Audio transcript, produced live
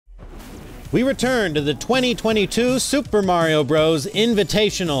We return to the 2022 Super Mario Bros.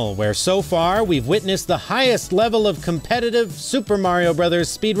 Invitational, where so far we've witnessed the highest level of competitive Super Mario Bros.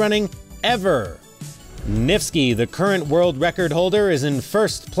 Speedrunning ever. Nifsky, the current world record holder, is in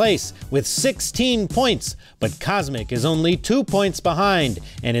first place with 16 points, but Cosmic is only 2 points behind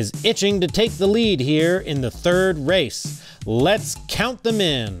and is itching to take the lead here in the third race. Let's count them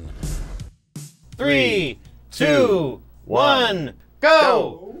in. 3, 2, 1,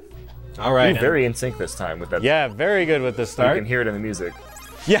 go! All right. You're very in sync this time with that. Yeah, very good with the start. You can hear it in the music.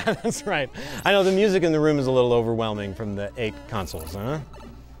 Yeah, that's right. I know the music in the room is a little overwhelming from the 8 consoles, huh?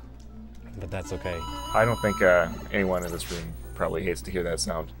 But that's okay. I don't think anyone in this room probably hates to hear that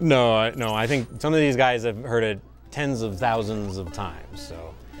sound. No, I think some of these guys have heard it tens of thousands of times,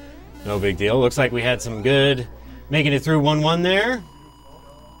 so no big deal. Looks like we had some good, making it through 1-1 there.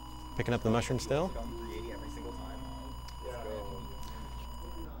 Picking up the mushroom still.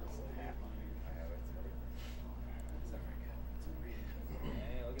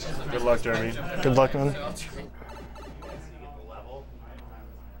 Good luck, Jeremy. Good luck, man.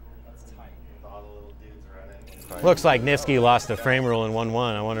 Looks like Nifsky lost the frame rule in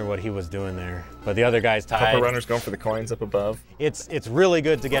 1-1. I wonder what he was doing there. But the other guy's tied. Couple runners going for the coins up above. It's really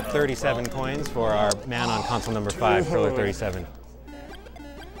good to get 37 coins for our man on console number 5, Thriller 37.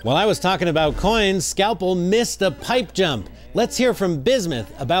 While I was talking about coins, Scalpel missed a pipe jump. Let's hear from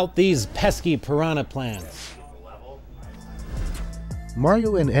Bismuth about these pesky piranha plants.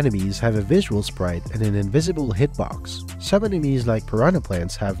 Mario and enemies have a visual sprite and an invisible hitbox. Some enemies like piranha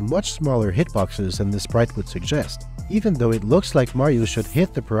plants have much smaller hitboxes than the sprite would suggest. Even though it looks like Mario should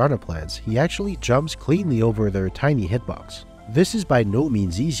hit the piranha plants, he actually jumps cleanly over their tiny hitbox. This is by no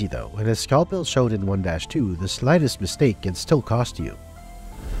means easy though, and as Scalpel showed in 1-2, the slightest mistake can still cost you.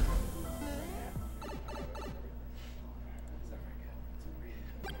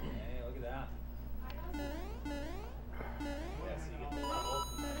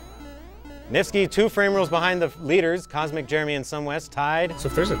 Nifsky 2 frame rules behind the leaders, Cosmic, Jeremy, and Sunwest tied. So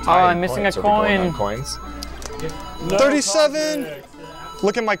if there's a tie, I'm missing a coin. Coins. No, 37!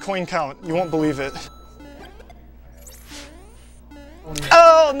 Look at my coin count. You won't believe it.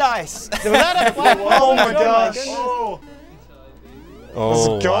 Oh, nice! Oh my gosh! Oh,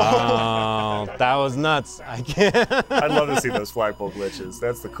 Let's go. Wow. That was nuts. I can't. I'd love to see those flagpole glitches.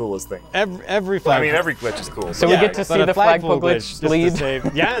 That's the coolest thing. Every flagpole. I mean, every glitch is cool. So we get to see the flagpole glitch lead.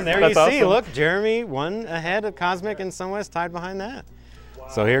 Yeah, and there you That's see, awesome. look, Jeremy 1 ahead of Cosmic and Sunwest tied behind that. Wow.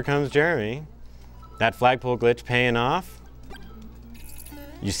 So here comes Jeremy. That flagpole glitch paying off.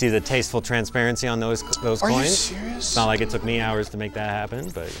 You see the tasteful transparency on those coins? Are you serious? It's not like it took me hours to make that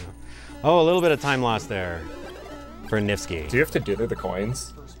happen, but you know. Oh, a little bit of time lost there for Nifsky. Do you have to dither the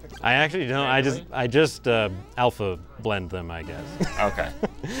coins? I actually don't. I just alpha blend them, I guess. Okay.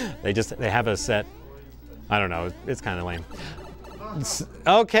 they have a set. I don't know. It's kind of lame.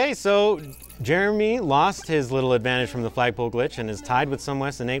 Okay, so Jeremy lost his little advantage from the flagpole glitch and is tied with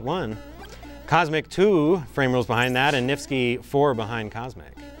Sunwest in 8-1. Cosmic 2 frame rules behind that, and Nifsky 4 behind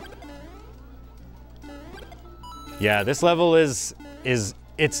Cosmic. Yeah, this level it's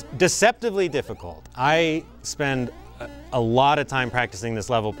deceptively difficult. I spend a lot of time practicing this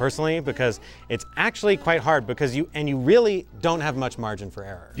level personally because it's actually quite hard because you really don't have much margin for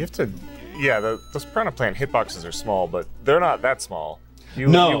error. You have to, yeah, those piranha plant hitboxes are small, but they're not that small. You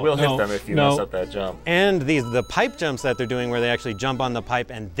will hit them if you mess up that jump. And the pipe jumps that they're doing where they actually jump on the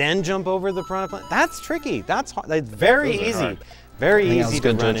pipe and then jump over the piranha plant, that's tricky. That's hard. It's very easy. Very easy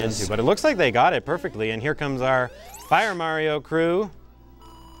to run into, but it looks like they got it perfectly. And here comes our Fire Mario crew.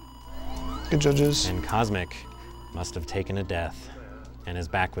 Good judges. And Cosmic must have taken a death and is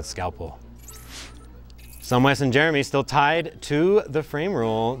back with Scalpel. Sunwest and Jeremy still tied to the frame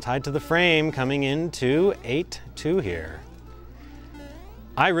rule, tied to the frame, coming into 8-2 here.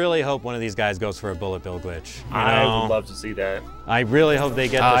 I really hope one of these guys goes for a bullet bill glitch. I would love to see that. I really hope they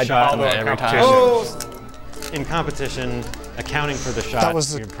get the shot. Every time. Oh! In competition, accounting for the shot. That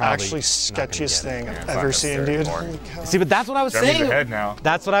was the actually sketchiest thing I've ever seen, dude. See, but that's what I was Jeremy's saying. ahead now.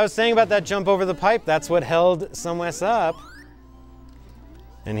 That's what I was saying about that jump over the pipe. That's what held Sunwest up.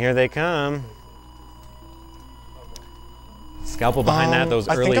 And here they come. Scalpel behind that, those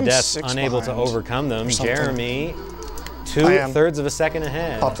early deaths unable to overcome them. Jeremy, 2/3 of a second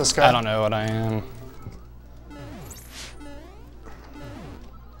ahead. Pop this guy. I don't know what I am.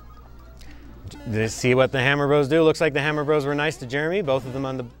 See what the Hammer Bros do? Looks like the Hammer Bros were nice to Jeremy, both of them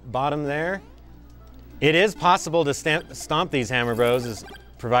on the bottom there. It is possible to stomp these Hammer Bros, as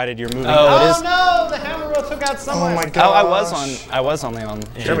provided you're moving. Oh, no! The hammer wheel took out someone. Oh my god. Oh, I was only on.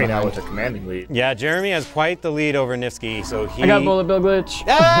 Jeremy now with a commanding lead. Yeah, Jeremy has quite the lead over Nifsky, so he. I got bullet bill glitch.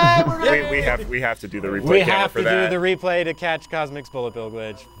 we have to do the replay. We camera have for to that. do the replay to catch Cosmic's bullet bill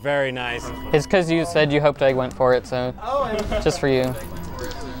glitch. Very nice. It's because you said you hoped I went for it, so just for you.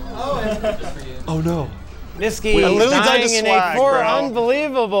 Oh no. Nifsky literally died dying to in swag, 8-4. bro.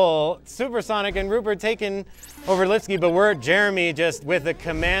 Unbelievable. Supersonic and Rupert taking over Lifsky, but we're Jeremy just with a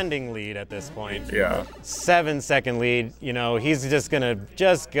commanding lead at this point. Yeah. 7-second lead. You know, he's just gonna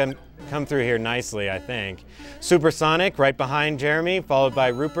come through here nicely, I think. Supersonic right behind Jeremy, followed by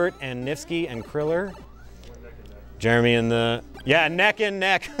Rupert and Nifsky and Kriller. Jeremy in the, yeah, neck and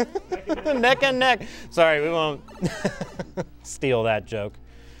neck. Neck and neck. Sorry, we won't steal that joke.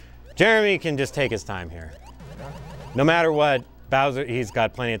 Jeremy can just take his time here. No matter what, Bowser, he's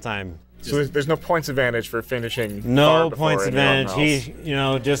got plenty of time. So there's no points advantage for finishing. No points advantage. He, you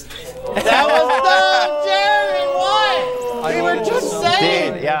know, just. That was Jeremy. What? We were just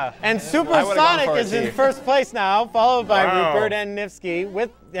saying. Yeah. And Supersonic is in first place now, followed by Rupert and Nifsky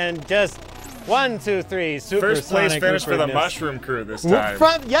and just 1, 2, 3. Supersonic. First place finish for the Nifsky. Mushroom Crew this time.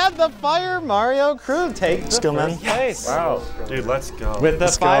 The Fire Mario Crew takes the first place. Wow, dude, let's go. With the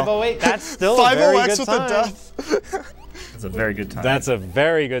 508, that's still a very good 508 with time. the death. That's a very good time. That's a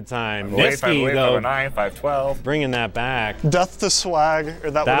very good time. 508, Nifsky, 509, though, 512. bringing that back. Death to swag,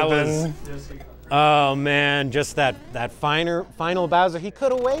 or that would have been. Oh man, just that final Bowser. He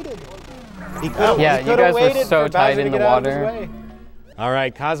could have waited. He could. Yeah, you guys were so tight in the water. All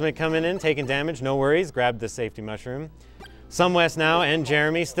right, Cosmic coming in, taking damage. No worries. Grabbed the safety mushroom. Sumwest now and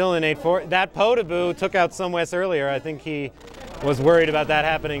Jeremy still in 8-4. That Potaboo took out Sumwest earlier. I think he was worried about that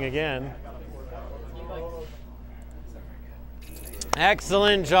happening again.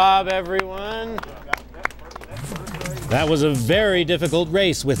 Excellent job, everyone. That was a very difficult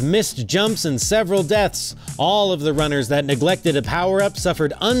race with missed jumps and several deaths. All of the runners that neglected a power-up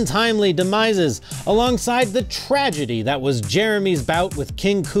suffered untimely demises, alongside the tragedy that was Jeremy's bout with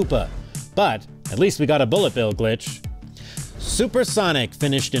King Koopa. But at least we got a bullet bill glitch. Supersonic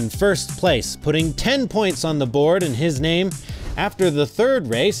finished in first place, putting 10 points on the board in his name. After the third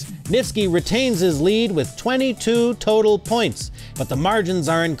race, Nifsky retains his lead with 22 total points, but the margins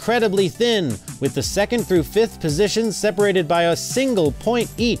are incredibly thin, with the 2nd through 5th positions separated by a single point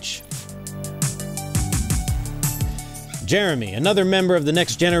each. Jeremy, another member of the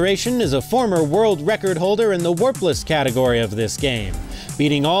next generation, is a former world record holder in the warpless category of this game,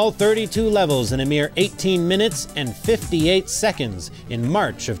 beating all 32 levels in a mere 18 minutes and 58 seconds in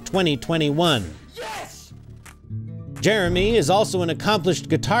March of 2021. Jeremy is also an accomplished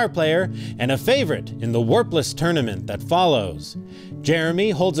guitar player and a favorite in the Warpless tournament that follows.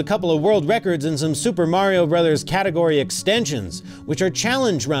 Jeremy holds a couple of world records in some Super Mario Bros. Category extensions, which are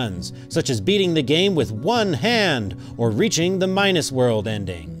challenge runs, such as beating the game with one hand or reaching the minus world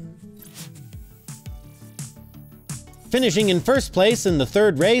ending. Finishing in first place in the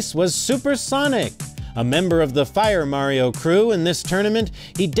third race was Supersonic. A member of the Fire Mario crew in this tournament,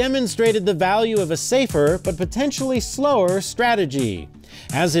 he demonstrated the value of a safer but potentially slower strategy.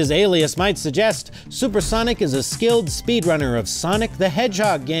 As his alias might suggest, Supersonic is a skilled speedrunner of Sonic the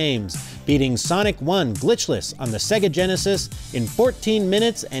Hedgehog games, beating Sonic 1 glitchless on the Sega Genesis in 14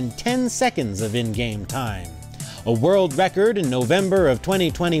 minutes and 10 seconds of in-game time. A world record in November of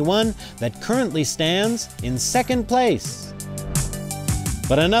 2021 that currently stands in second place.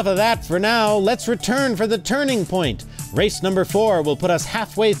 But enough of that for now. Let's return for the turning point. Race number 4 will put us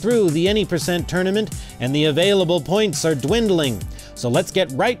halfway through the Any Percent tournament, and the available points are dwindling. So let's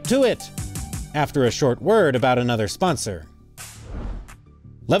get right to it, after a short word about another sponsor.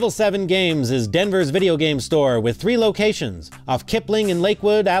 Level 7 Games is Denver's video game store with 3 locations, off Kipling in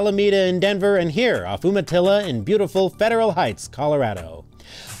Lakewood, Alameda in Denver, and here off Umatilla in beautiful Federal Heights, Colorado.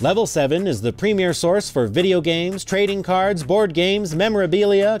 Level 7 is the premier source for video games, trading cards, board games,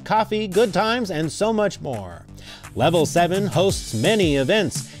 memorabilia, coffee, good times, and so much more. Level 7 hosts many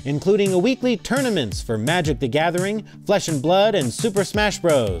events, including a weekly tournaments for Magic the Gathering, Flesh and Blood, and Super Smash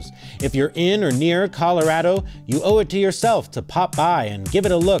Bros. If you're in or near Colorado, you owe it to yourself to pop by and give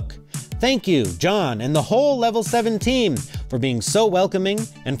it a look. Thank you, John, and the whole Level 7 team for being so welcoming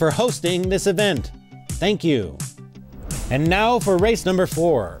and for hosting this event. Thank you. And now for race number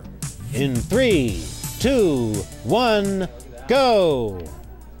 4. In 3, 2, 1, go!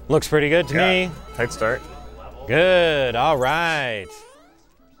 Looks pretty good to me. Tight start. Good, all right.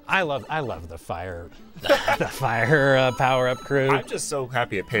 I love the fire, power-up crew. I'm just so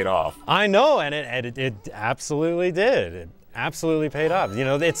happy it paid off. I know, and it absolutely did. It absolutely paid off. You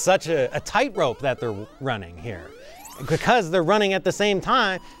know, it's such a tightrope that they're running here. because they're running at the same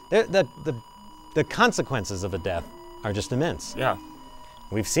time, the consequences of a death are just immense. Yeah.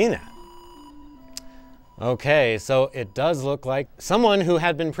 We've seen that. Okay, so it does look like someone who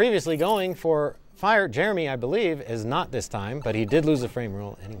had been previously going for fire, Jeremy, I believe, is not this time, but he did lose a frame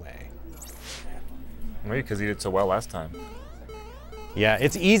rule anyway. Maybe because he did so well last time. Yeah,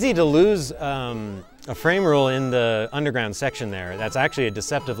 it's easy to lose a frame rule in the underground section there. That's actually a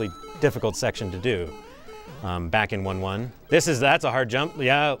deceptively difficult section to do. Back in 1-1. That's a hard jump.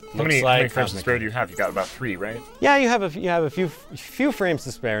 Yeah, how many frames to spare do you have? You got about 3, right? Yeah, you have a few frames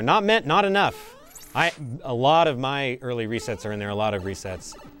to spare. Not enough. A lot of my early resets are in there. A lot of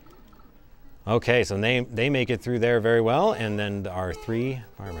resets. Okay, so they make it through there very well, and then our 3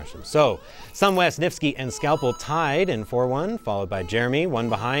 fire marshals. So, Sunwest, Nifsky, and Scalpel tied in 4-1, followed by Jeremy, 1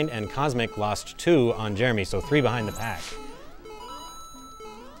 behind, and Cosmic lost 2 on Jeremy, so 3 behind the pack.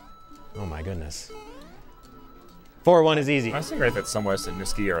 Oh my goodness. 4-1 is easy. I think right that Sunwest and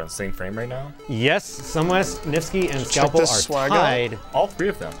Nifsky are on the same frame right now. Yes, Sunwest, Nifsky, and Scalpel are tied. All 3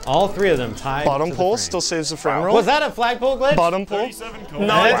 of them. All 3 of them tied. Bottom pull still saves the frame roll. Was that a flagpole glitch? Bottom pull. No,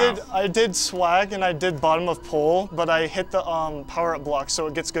 wow. I did swag and I did bottom of pull, but I hit the power up block, so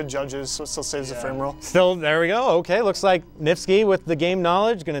it gets good judges, so it still saves the frame roll. Still, there we go. Okay, looks like Nifsky with the game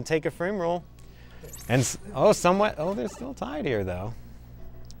knowledge gonna take a frame roll. And they're still tied here though.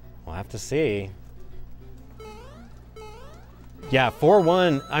 We'll have to see. Yeah,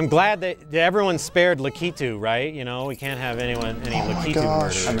 4-1. I'm glad that everyone spared Lakitu, right? You know, we can't have any Lakitu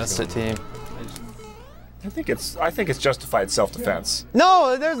murders. I missed it, team. I think it's justified self-defense.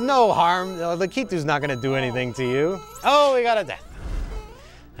 No, there's no harm. Lakitu's not gonna do anything to you. Oh, we got a death.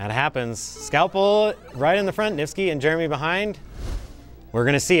 That happens. Scalpel right in the front, Nifsky and Jeremy behind. We're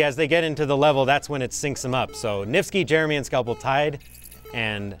gonna see as they get into the level, that's when it syncs them up. So Nifsky, Jeremy, and Scalpel tied,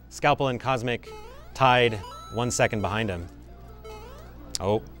 and Scalpel and Cosmic tied 1 second behind him.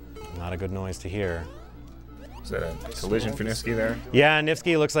 Oh, not a good noise to hear. Is that a collision for Nifsky there? Yeah,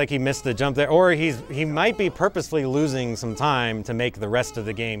 Nifsky looks like he missed the jump there, or he might be purposely losing some time to make the rest of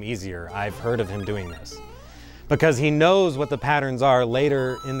the game easier. I've heard of him doing this. Because he knows what the patterns are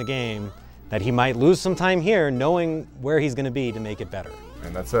later in the game, that he might lose some time here knowing where he's gonna be to make it better.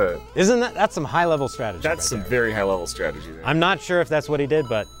 And that's some high-level strategy. That's some very high-level strategy there. I'm not sure if that's what he did,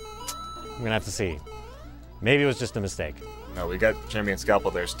 but I'm gonna have to see. Maybe it was just a mistake. No, we got Jeremy and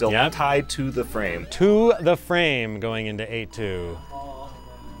Scalpel there, still tied to the frame. To the frame going into 8-2.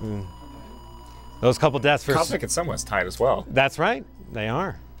 Those couple deaths for Cosmic and Sunwest tied as well. That's right, they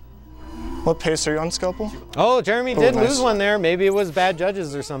are. What pace are you on, Scalpel? Oh, Jeremy did lose one there. Maybe it was bad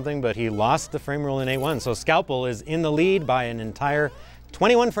judges or something, but he lost the frame rule in 8-1. So Scalpel is in the lead by an entire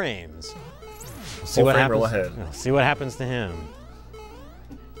 21 frames. See what happens. See what happens to him.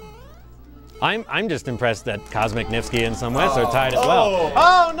 I'm just impressed that Cosmic, Nifsky, and Sunwest are tied as well.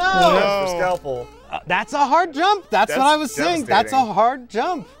 Oh no! No. For Scalpel. That's a hard jump. That's what I was saying. That's a hard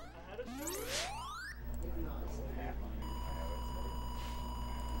jump.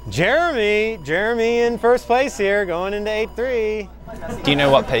 Jeremy in first place here, going into 8-3. Do you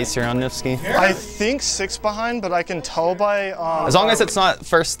know what pace you're on, Nifsky? I think 6 behind, but I can tell by. As long as it's not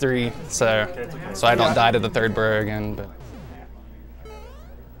first 3, so I don't die to the 3rd burrow again. But.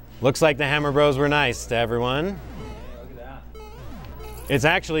 Looks like the Hammer Bros were nice to everyone. It's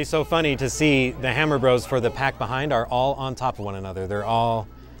actually so funny to see the Hammer Bros for the pack behind are all on top of one another. They're all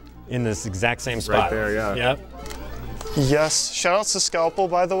in this exact same spot. Right there, yeah. Yep. Yes. Shoutouts to Scalpel,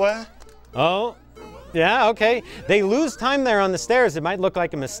 by the way. Oh, yeah, okay. They lose time there on the stairs. It might look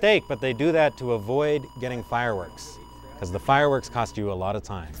like a mistake, but they do that to avoid getting fireworks. Because the fireworks cost you a lot of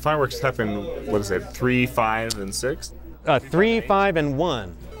time. Fireworks happen, what is it, 3, 5, and 6? 3, 5, and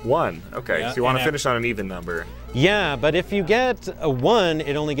 1. 1, okay. Yeah, so you want to finish on an even number. Yeah, but if you get a 1,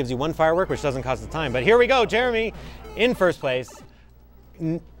 it only gives you 1 firework, which doesn't cost the time. But here we go, Jeremy in first place.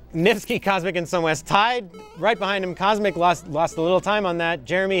 Nifsky, Cosmic, and Sunwest tied right behind him. Cosmic lost a little time on that.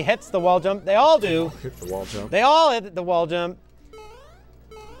 Jeremy hits the wall jump. They all do. Hit the wall jump. They all hit the wall jump.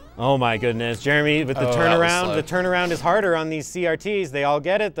 Oh my goodness, Jeremy with the turnaround. The turnaround is harder on these CRTs. They all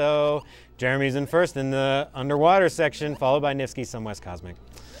get it though. Jeremy's in first in the underwater section, followed by Nifsky, Sunwest, Cosmic.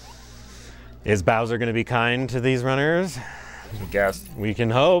 Is Bowser going to be kind to these runners? I guess. We can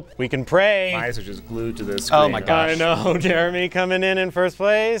hope. We can pray. My eyes are just glued to this screen. Oh my gosh. I know. Jeremy coming in first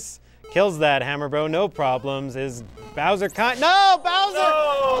place. Kills that Hammer Bro, no problems. Is Bowser kind? No, Bowser!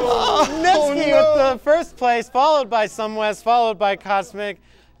 No! Nifsky with the first place, followed by Sunwest, followed by Cosmic.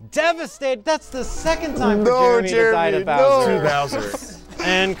 Devastated. That's the second time for Jeremy to die to Bowser. To Bowser.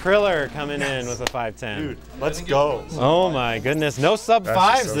 And Kriller coming in with a 5-10. Dude, let's go. Oh my goodness. No sub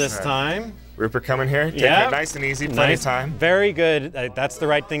 5s this time. Rupert coming here, taking it nice and easy, plenty of time. Very good. That's the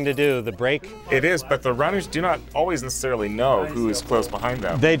right thing to do. The break. It is, but the runners do not always necessarily know who is close behind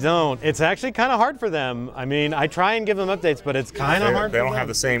them. They don't. It's actually kind of hard for them. I mean, I try and give them updates, but it's kind of hard. They don't have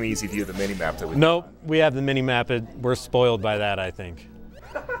the same easy view of the mini-map that we do. Nope, we have the mini-map. We're spoiled by that, I think.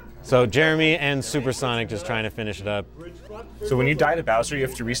 So Jeremy and Supersonic just trying to finish it up. So when you die to Bowser, you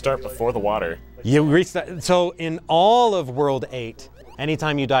have to restart before the water. You restart. So in all of World 8,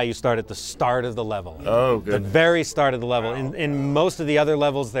 anytime you die, you start at the start of the level. Oh, good. The very start of the level. In most of the other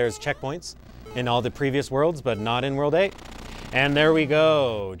levels, there's checkpoints in all the previous worlds, but not in World 8. And there we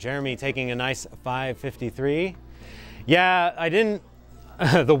go. Jeremy taking a nice 553. Yeah, I didn't...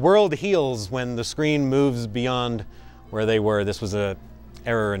 the world heals when the screen moves beyond where they were. This was a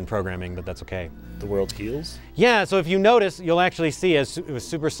error in programming, but that's okay. The world heals? Yeah, so if you notice, you'll actually see as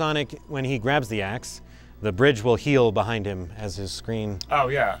Supersonic, when he grabs the axe, the bridge will heal behind him as his screen. Oh,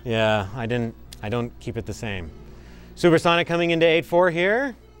 yeah. Yeah, I don't keep it the same. Supersonic coming into 8-4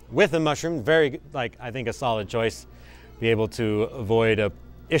 here with a mushroom. Very, I think a solid choice. Be able to avoid a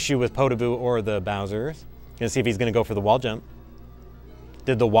issue with Potaboo or the Bowsers. Gonna see if he's gonna go for the wall jump.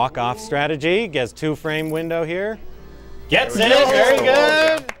 Did the walk-off strategy. Gets 2-frame window here. Gets it, very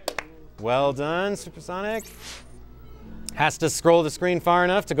good. Well done, Supersonic. Has to scroll the screen far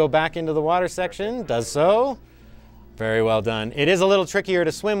enough to go back into the water section. Does so. Very well done. It is a little trickier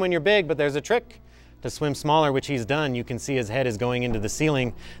to swim when you're big, but there's a trick to swim smaller, which he's done. You can see his head is going into the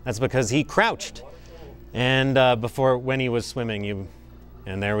ceiling. That's because he crouched. And when he was swimming,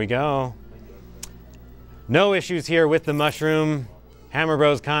 and there we go. No issues here with the mushroom. Hammer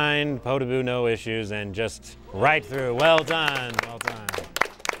Bros kind, Potaboo no issues, and just right through. Well done, well done.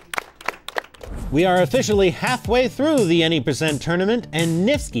 We are officially halfway through the Any Percent tournament, and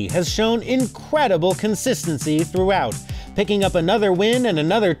Nifsky has shown incredible consistency throughout, picking up another win and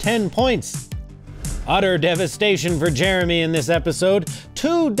another 10 points. Utter devastation for Jeremy in this episode.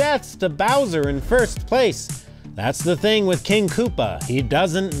 2 deaths to Bowser in first place. That's the thing with King Koopa, he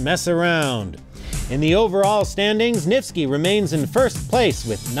doesn't mess around. In the overall standings, Nifsky remains in first place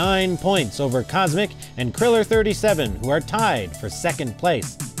with 9 points over Cosmic and Kriller37, who are tied for second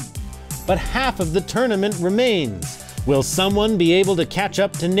place. But half of the tournament remains. Will someone be able to catch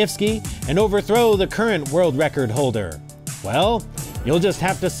up to Nifsky and overthrow the current world record holder? Well, you'll just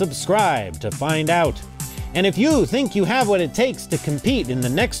have to subscribe to find out. And if you think you have what it takes to compete in the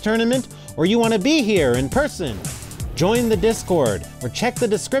next tournament, or you want to be here in person, join the Discord or check the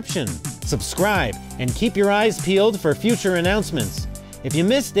description. Subscribe and keep your eyes peeled for future announcements. If you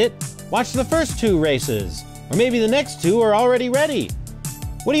missed it, watch the first 2 races, or maybe the next 2 are already ready.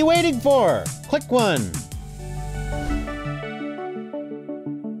 What are you waiting for? Click one.